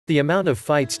The amount of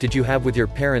fights did you have with your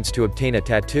parents to obtain a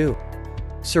tattoo?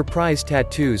 Surprise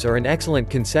tattoos are an excellent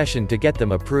concession to get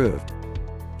them approved.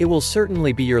 It will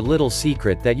certainly be your little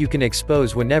secret that you can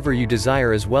expose whenever you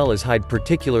desire as well as hide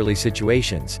particularly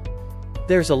situations.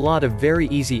 There's a lot of very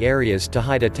easy areas to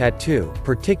hide a tattoo,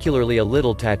 particularly a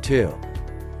little tattoo.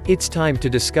 It's time to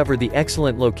discover the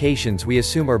excellent locations we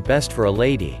assume are best for a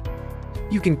lady.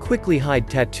 You can quickly hide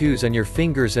tattoos on your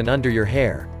fingers and under your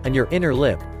hair, on your inner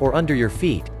lip, or under your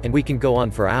feet, and we can go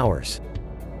on for hours.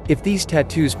 If these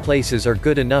tattoos places are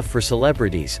good enough for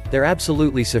celebrities, they're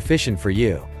absolutely sufficient for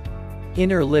you.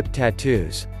 Inner lip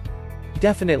tattoos.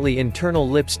 Definitely internal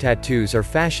lips tattoos are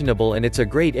fashionable and it's a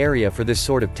great area for this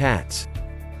sort of tats.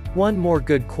 One more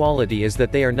good quality is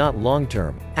that they are not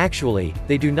long-term. Actually,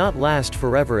 they do not last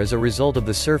forever as a result of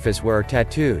the surface where are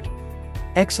tattooed.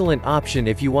 Excellent option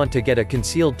if you want to get a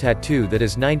concealed tattoo that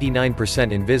is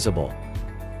 99% invisible.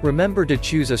 Remember to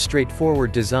choose a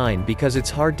straightforward design because it's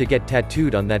hard to get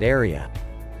tattooed on that area.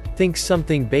 Think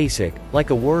something basic, like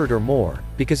a word or more,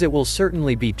 because it will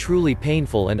certainly be truly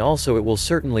painful and also it will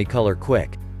certainly color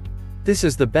quick. This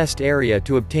is the best area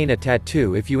to obtain a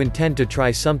tattoo if you intend to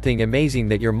try something amazing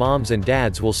that your moms and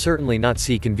dads will certainly not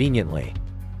see conveniently.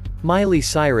 Miley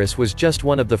Cyrus was just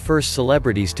one of the first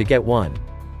celebrities to get one.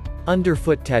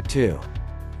 Underfoot tattoo.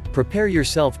 Prepare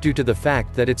yourself due to the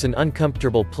fact that it's an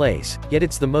uncomfortable place, yet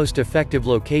it's the most effective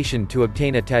location to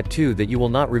obtain a tattoo that you will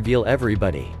not reveal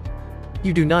everybody.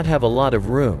 You do not have a lot of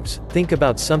rooms, think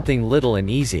about something little and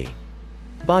easy.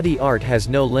 Body art has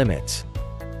no limits.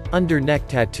 Under neck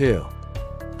tattoo.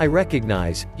 I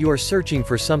recognize, you are searching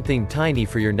for something tiny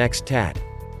for your next tat.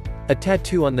 A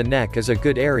tattoo on the neck is a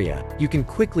good area, you can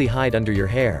quickly hide under your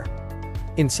hair.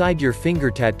 Inside your finger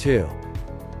tattoo.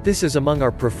 This is among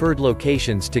our preferred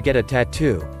locations to get a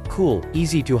tattoo, cool,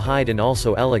 easy to hide and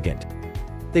also elegant.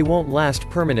 They won't last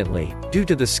permanently, due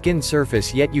to the skin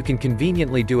surface yet you can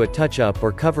conveniently do a touch-up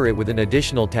or cover it with an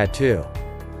additional tattoo.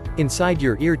 Inside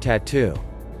your ear tattoo.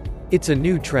 It's a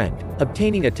new trend,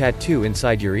 obtaining a tattoo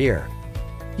inside your ear.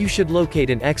 You should locate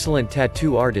an excellent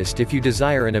tattoo artist if you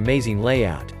desire an amazing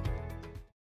layout.